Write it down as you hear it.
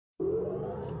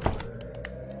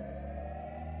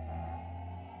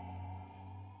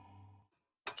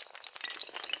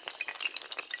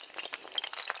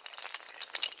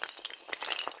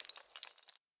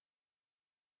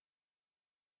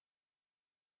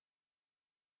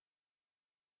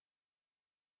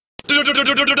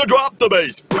Drop the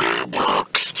bass.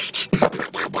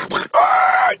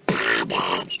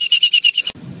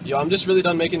 Yo, I'm just really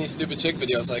done making these stupid chick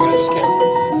videos. Like, I just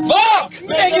can't. Fuck!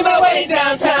 Making my way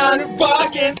downtown,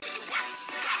 walking.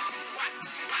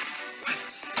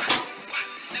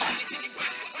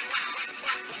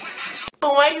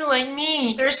 Oh, why do you like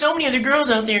me? There are so many other girls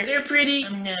out there. They're pretty.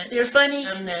 I'm not. They're funny.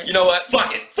 I'm not. You know what?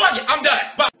 Fuck it. Fuck it. I'm done.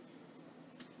 Bye.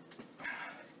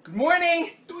 Good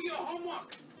morning. Do your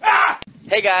homework.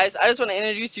 Hey guys, I just want to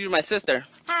introduce you to my sister.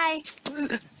 Hi.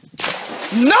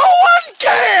 No one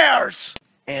cares!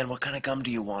 And what kind of gum do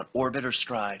you want? Orbit or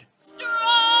Stride?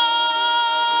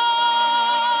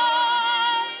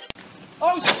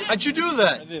 Oh shit! How'd you do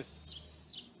that? This.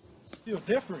 Feel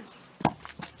different.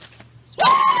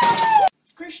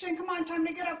 Christian, come on, time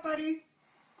to get up, buddy.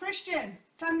 Christian,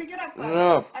 time to get up, buddy.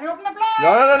 No. I open the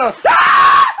blind.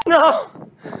 No!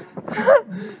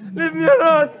 Leave me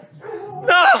alone!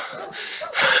 No!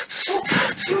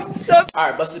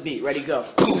 Alright, bust the beat. Ready, go.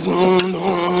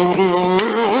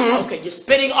 Okay, you're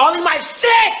spitting all in my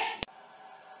shit!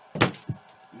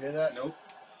 You hear that? Nope.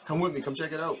 Come with me, come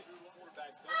check it out.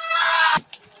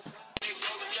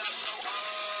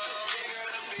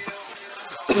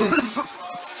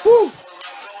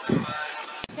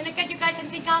 Can I get you guys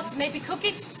anything else? Maybe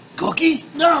cookies? Cookie?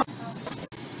 No!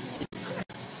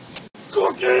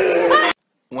 Cookie!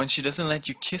 When she doesn't let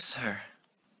you kiss her.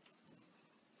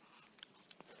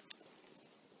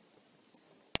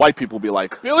 White people be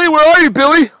like, Billy, where are you,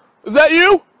 Billy? Is that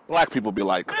you? Black people be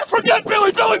like, Forget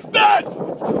Billy! Billy's dead!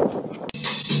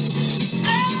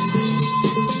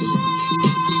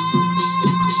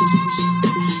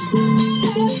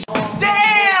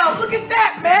 Damn! Look at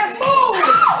that, man! Move!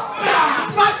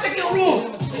 My second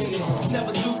rule!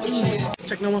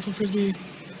 Check no one for frisbee.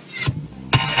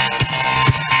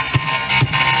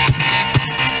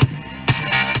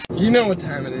 You know what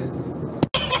time it is.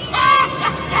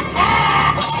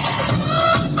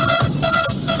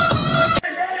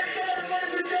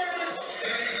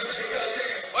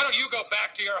 Why don't you go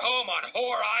back to your home on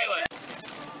Whore Island?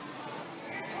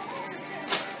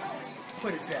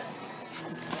 Put it back.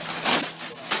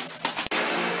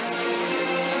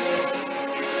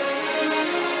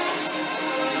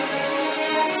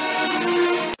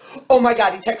 Oh my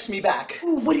god, he texts me back.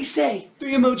 Ooh, what'd he say?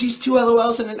 3 emojis, 2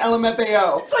 LOLs, and an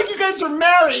LMFAO. It's like you guys are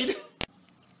married!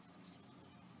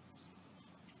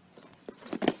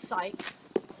 Psych.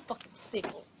 Fucking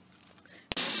sickle.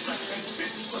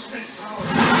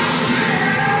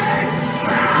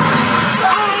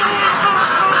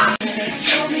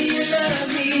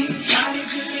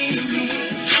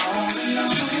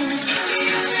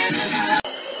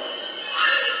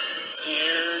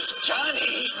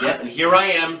 Yep, and here I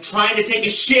am, trying to take a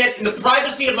shit in the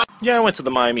privacy of my— yeah, I went to the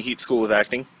Miami Heat School of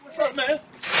Acting. What's up, man?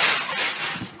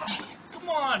 Come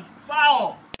on,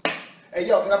 foul! Hey,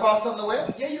 yo, can I borrow something to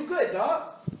wear? Yeah, you good,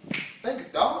 dog.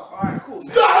 Thanks, dog. Alright, cool.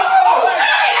 Get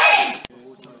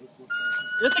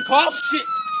the call, shit!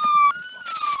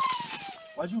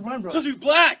 Why'd you run, bro? Because he's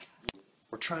black!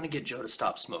 We're trying to get Joe to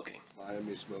stop smoking. Why am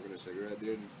I smoking a cigarette,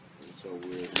 dude? It's so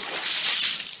weird.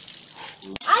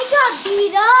 I got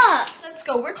beat up. Let's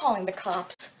go. We're calling the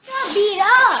cops. Got beat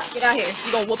up. Get out here.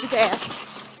 You gonna whoop his ass.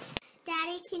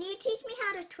 Daddy, can you teach me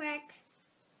how to twerk?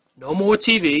 No more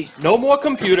TV. No more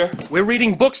computer. We're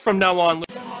reading books from now on.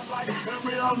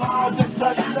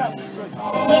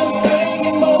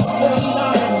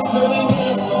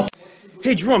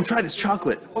 Hey, Jerome, try this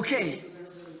chocolate. Okay.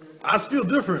 I feel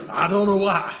different. I don't know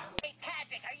why. Hey,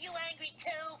 Patrick, are you angry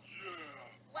too?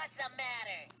 Yeah. What's the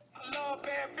matter? No,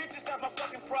 bad bitches, not my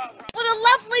fucking problem. What a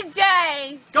lovely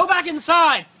day. Go back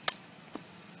inside.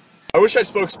 I wish I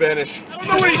spoke Spanish. I don't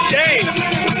know what he's saying!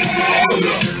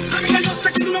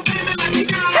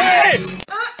 Hey!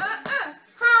 Ha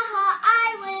ha,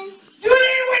 I win. You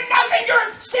didn't win nothing, you're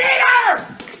a cheater!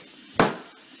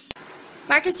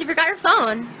 Marcus, you forgot your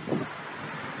phone.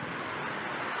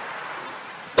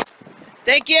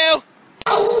 Thank you.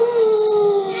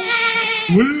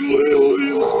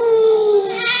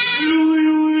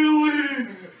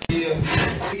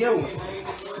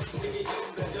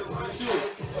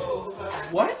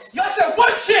 What? Y'all said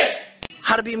one shit!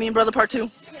 How to Be a Mean Brother Part 2.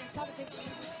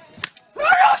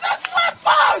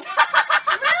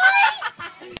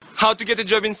 How to get a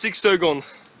job in 6 seconds.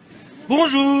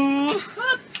 Bonjour.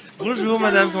 Bonjour,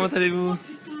 madame, comment allez-vous?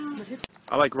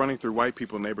 I like running through white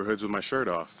people neighborhoods with my shirt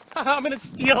off. I'm gonna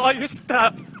steal all your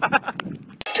stuff.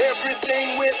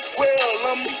 Everything went well,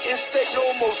 I'm eating steak,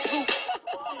 no more soup.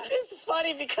 It's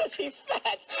funny because he's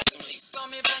fat. She saw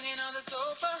me banging on the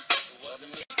sofa.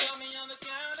 Wasn't me, got me on the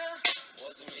counter.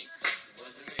 Wasn't me,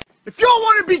 wasn't me. If you don't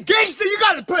want to be gangster, you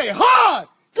gotta play hard!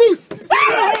 Goose! Get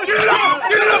up! Get up!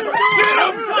 Get up! Get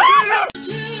up! Get up!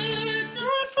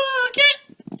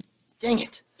 Dang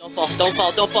it. Don't fall, don't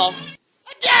fall, don't fall.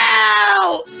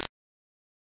 Down!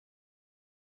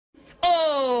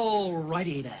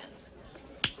 Alrighty then.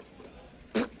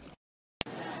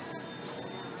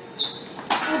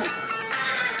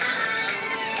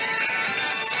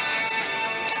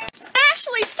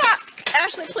 Ashley, stop!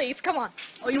 Ashley, please, come on.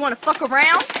 Oh, you want to fuck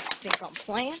around? Think I'm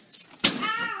playing?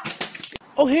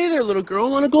 Oh, hey there, little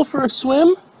girl. Want to go for a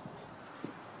swim?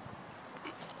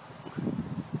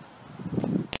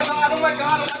 Oh my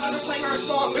god, they're playing our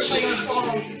song, they're playing our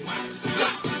song.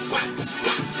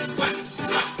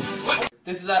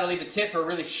 This is how to leave a tip for a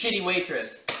really shitty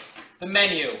waitress. The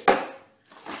menu.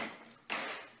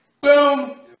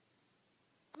 Boom!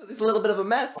 There's a little bit of a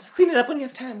mess. Let's clean it up when you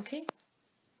have time, okay?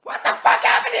 What the fuck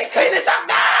happened here? Clean this up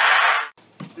now!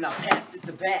 Now pass it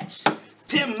to Batch.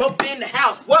 Tim up in the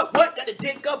house. What? Got a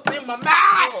dick up in my mouth?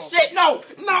 Oh. Shit, no!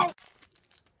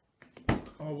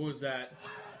 Oh, what was that?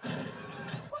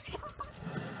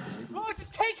 Oh,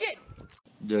 just take it!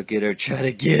 Look at her try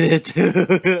to get it.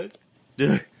 Oh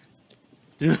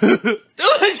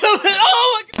my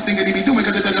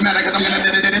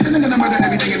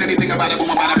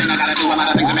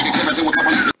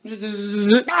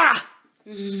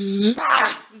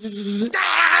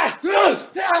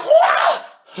god!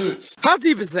 How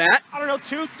deep is that? I don't know,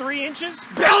 2-3 inches?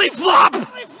 Belly flop!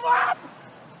 Belly flop!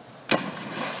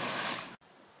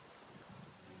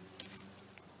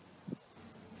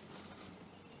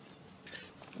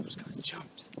 I just got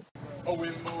jumped. Oh,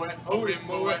 boy, oh, boy, oh, boy,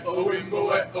 oh,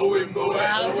 boy, oh, boy.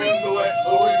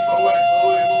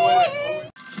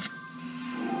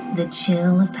 The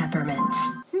chill of peppermint.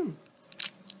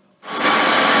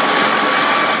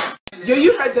 Yo,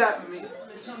 you heard that. Let me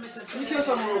kill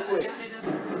someone real quick.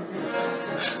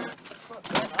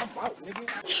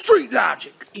 Street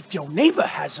logic. If your neighbor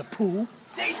has a pool,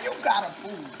 then you got a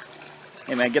pool.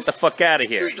 Hey man, get the fuck out of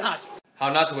here. Street logic. How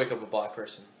not to wake up a black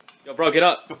person. Yo, bro, get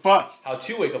up. The fuck? How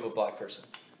to wake up a black person.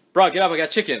 Bro, get up, I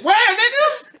got chicken. Where,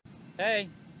 nigga? Hey.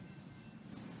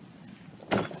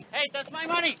 Hey, that's my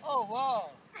money! Oh,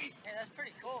 wow. Hey, that's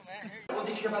pretty cool, man. Well,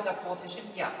 did you hear about that politician?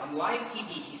 Yeah, on live TV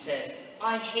he says,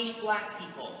 I hate black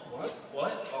people. What?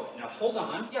 What? Oh, now hold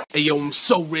on. Yeah. Hey, yo, I'm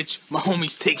so rich, my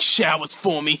homies take showers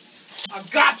for me. I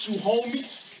got you,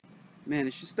 homie. Man,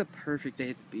 it's just the perfect day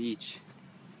at the beach.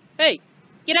 Hey,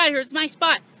 get out of here. It's my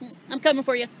spot. I'm coming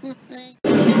for you.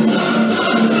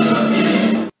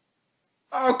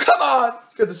 Oh, come on!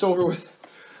 Let's get this over with.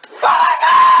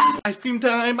 Ice cream,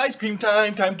 time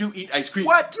to eat ice cream.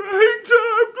 What? Time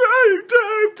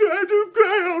to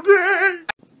cry all day.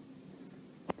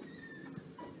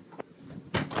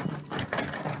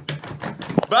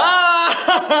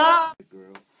 Bye!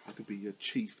 Girl, I could be your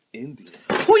chief Indian.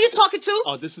 Who are you talking to?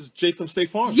 Oh, this is Jake from State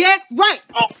Farm. Yeah, right.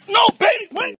 Oh, no, baby,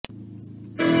 wait.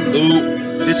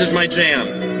 Ooh, this is my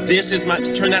jam. This is my...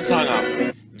 Turn that song off.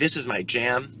 This is my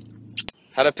jam.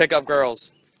 How to pick up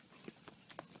girls.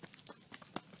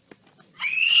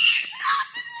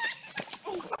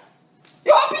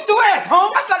 Yo, I beat your ass,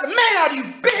 home. I slapped the man out of you,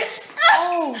 bitch.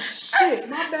 Oh, shit,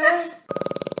 my bad.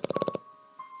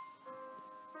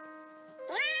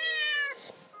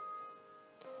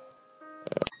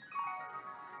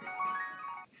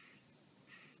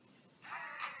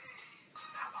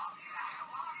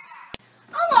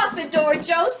 Unlock the door,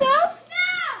 Joseph. No.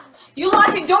 You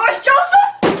locking doors,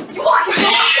 Joseph? You locking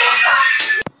doors,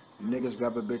 Joseph? Niggas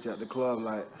grab a bitch at the club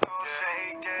like.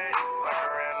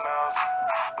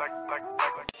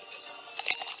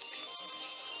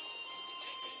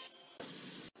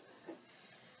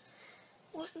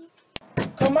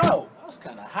 Come out. That was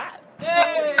kind of hot.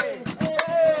 Hey!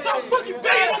 Stop fucking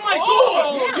banging on my door!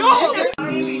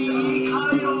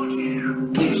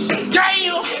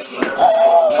 Damn!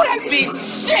 Oh, that bitch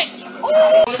sick!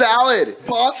 Oh. Salad,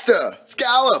 pasta,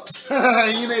 scallops.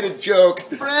 You made a joke.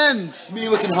 Friends, me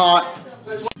looking hot.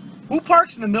 Who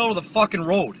parks in the middle of the fucking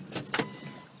road?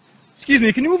 Excuse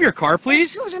me, can you move your car,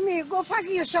 please? Excuse me, go fuck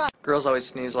yourself. Girls always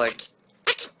sneeze like...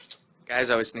 Guys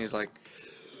always sneeze like...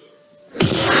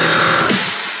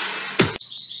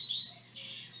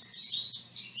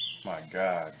 My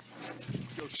God.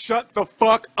 Yo, shut the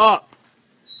fuck up.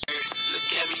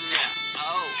 Look at me now.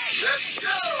 Oh. Let's go.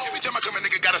 Every time I come in,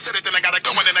 nigga gotta set it, then I gotta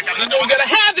go, and then I gotta go. I'm gonna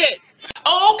have it.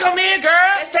 Oh, come here, girl.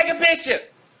 Let's take a picture.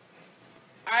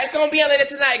 All right, it's gonna be later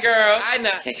tonight, girl. I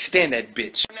know. Can't stand that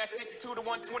bitch.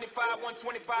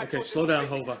 Okay, slow down,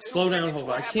 Hova. Slow down,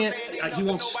 Hova. I can't. He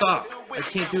won't stop. I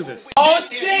can't do this. Oh,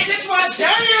 shit, this one,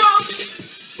 damn.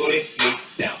 Booty, move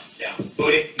down, down.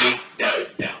 Booty, move down,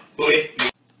 down.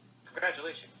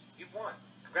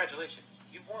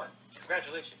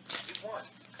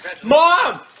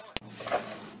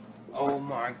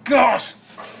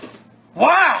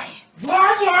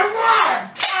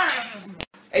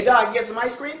 Hey, dog, you get some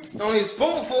ice cream? Only a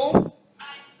spoonful.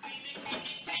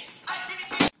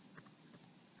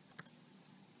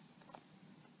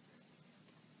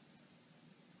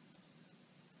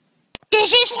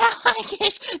 This is how I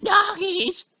kiss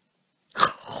doggies.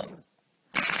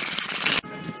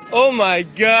 Oh my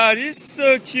god, he's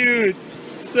so cute.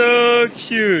 So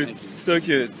cute. So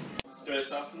cute. Do it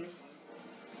soft for me?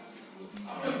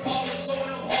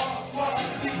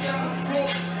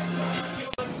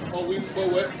 Oh, wimbo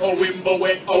wet, oh, wimbo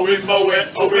wet, oh, wimbo wet,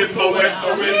 oh, wimbo wet,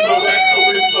 oh, wimbo wet, oh,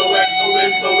 wimbo wet, oh,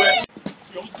 wimbo wet.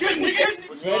 Yo, get nigga!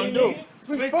 What you gonna do?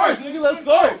 Swing first, nigga, let's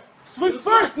go! Swing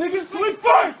first, nigga, swing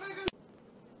first!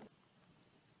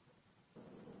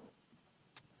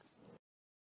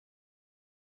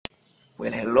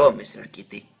 Well, hello, Mr.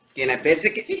 Kitty. Can I pet the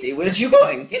kitty? Where's you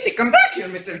going? Kitty, come back here,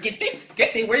 Mr. Kitty.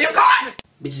 Kitty, where you going?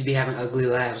 Bitches be having ugly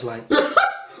laughs like...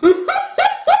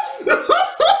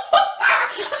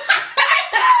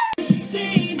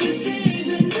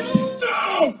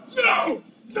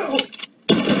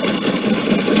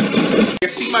 You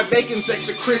see, my bacon's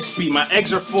extra crispy, my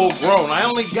eggs are full grown. I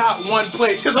only got one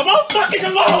plate, cause I'm all fucking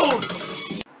alone!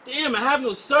 Damn, I have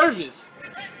no service.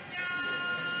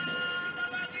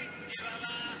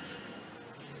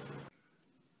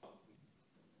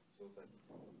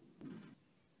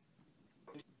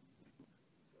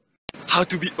 How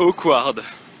to be awkward.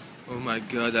 Oh my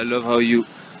god, I love how you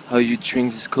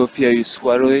drink this coffee, how you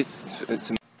swallow it.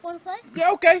 It's Wanna play?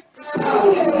 Yeah, okay.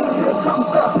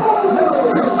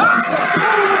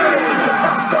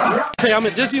 Hey, I'm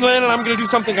at Disneyland and I'm gonna do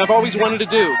something I've always wanted to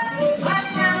do.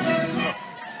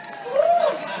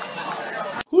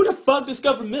 Who the fuck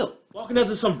discovered milk? Walking up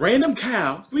to some random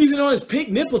cow, squeezing on his pink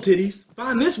nipple titties,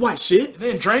 find this white shit, and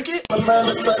then drank it?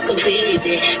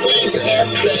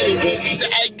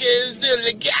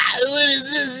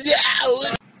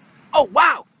 Oh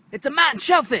wow! It's a mountain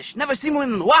shellfish. Never seen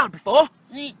one in the wild before.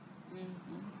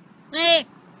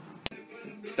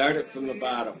 Start it from the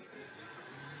bottom.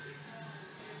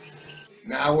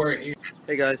 Now we're here.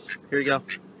 Hey guys, here you go.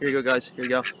 Here you go, guys. Here you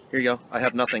go. Here you go. I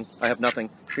have nothing. I have nothing.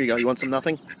 Here you go. You want some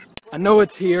nothing? I know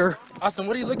it's here. Austin,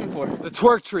 what are you looking for? The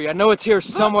twerk tree. I know it's here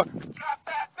somewhere.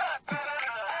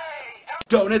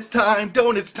 Donuts time,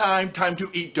 time to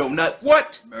eat donuts.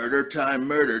 What? Murder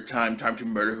time, time to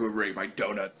murder whoever ate my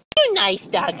donuts. You nice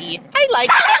doggy. I like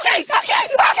it.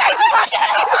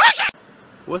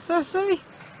 What's that say?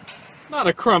 Not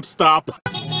a crump stop.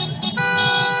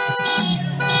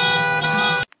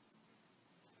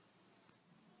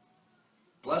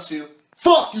 Bless you.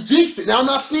 Fuck, you jinxed it. Now I'm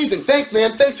not sneezing. Thanks,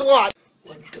 man. Thanks a lot.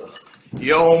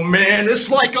 Yo, man,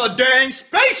 it's like a dang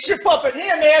spaceship up in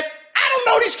here, man. I don't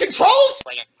know these controls.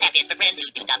 F is for friends who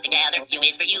do stuff together. U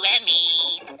is for you and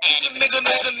me. And it's nigga.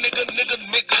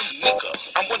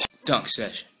 I'm one. Dunk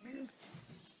session.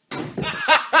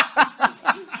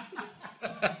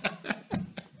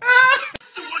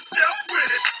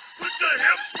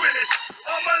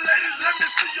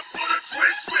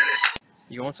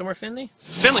 You going somewhere, Finley?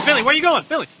 Finley, where are you going?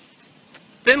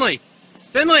 Finley!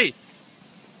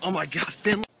 Oh my god,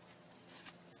 Finley!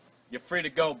 You're free to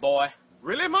go, boy.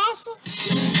 Really, Monster?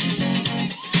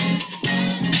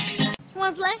 You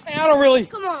wanna play? Hey, I don't really.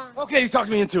 Come on. Okay, you talked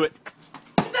me into it.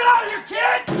 Get out of here,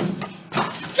 kid!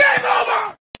 Game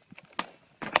over!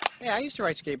 Hey, I used to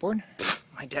ride skateboard.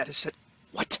 My dad has said,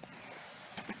 what?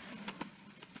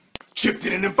 Chip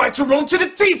didn't invite Jerome to the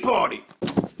tea party.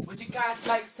 Would you guys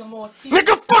like some more tea?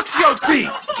 Nigga, fuck your tea!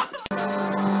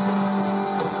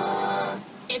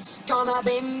 It's gonna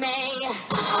be me.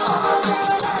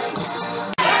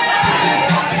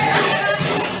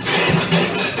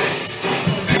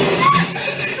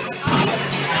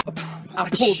 I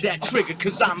pulled that trigger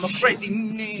cause I'm a crazy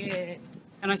nigga.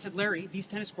 And I said, Larry, these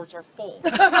tennis courts are full.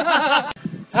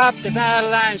 Pop the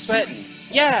bottle, I'm sweating.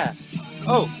 Yeah.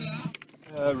 Oh.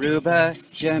 Aruba,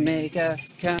 Jamaica,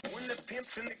 come.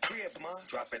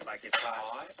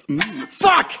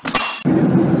 Fuck!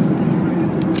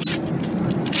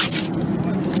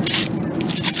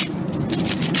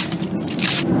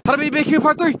 How to be BQ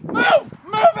Part 3? Move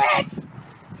it!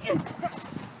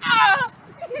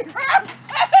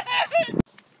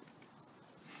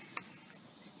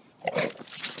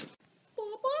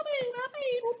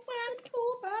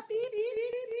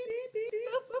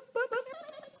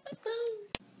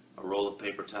 A roll of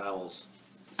paper towels.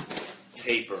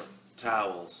 Paper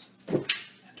towels. And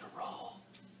a roll.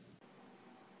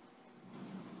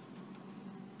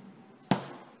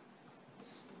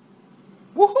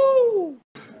 Woohoo!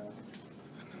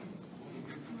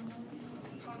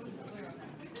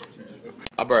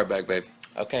 I'll be right back, baby.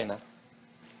 Okay, now.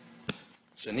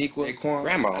 Shaniqua, Daquan,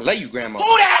 Grandma. I love you, Grandma.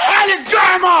 Who the hell is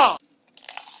Grandma?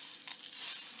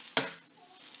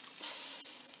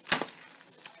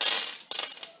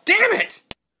 Damn it!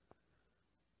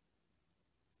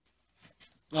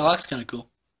 Well, that's kind of cool.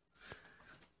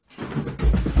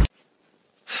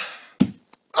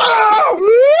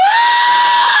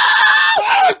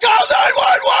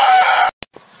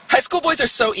 High school boys are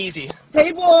so easy.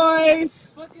 Hey, boys!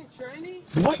 Fucking tranny?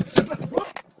 What?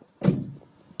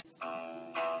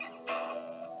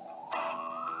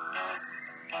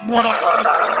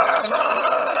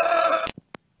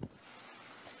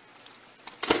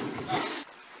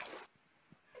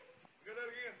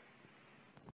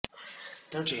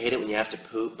 Don't you hate it when you have to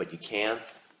poop, but you can't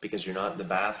because you're not in the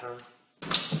bathroom?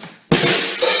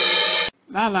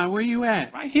 Lala, where you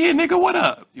at? Right here, nigga, what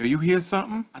up? Yo, you hear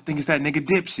something? I think it's that nigga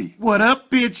Dipsy. What up,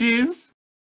 bitches?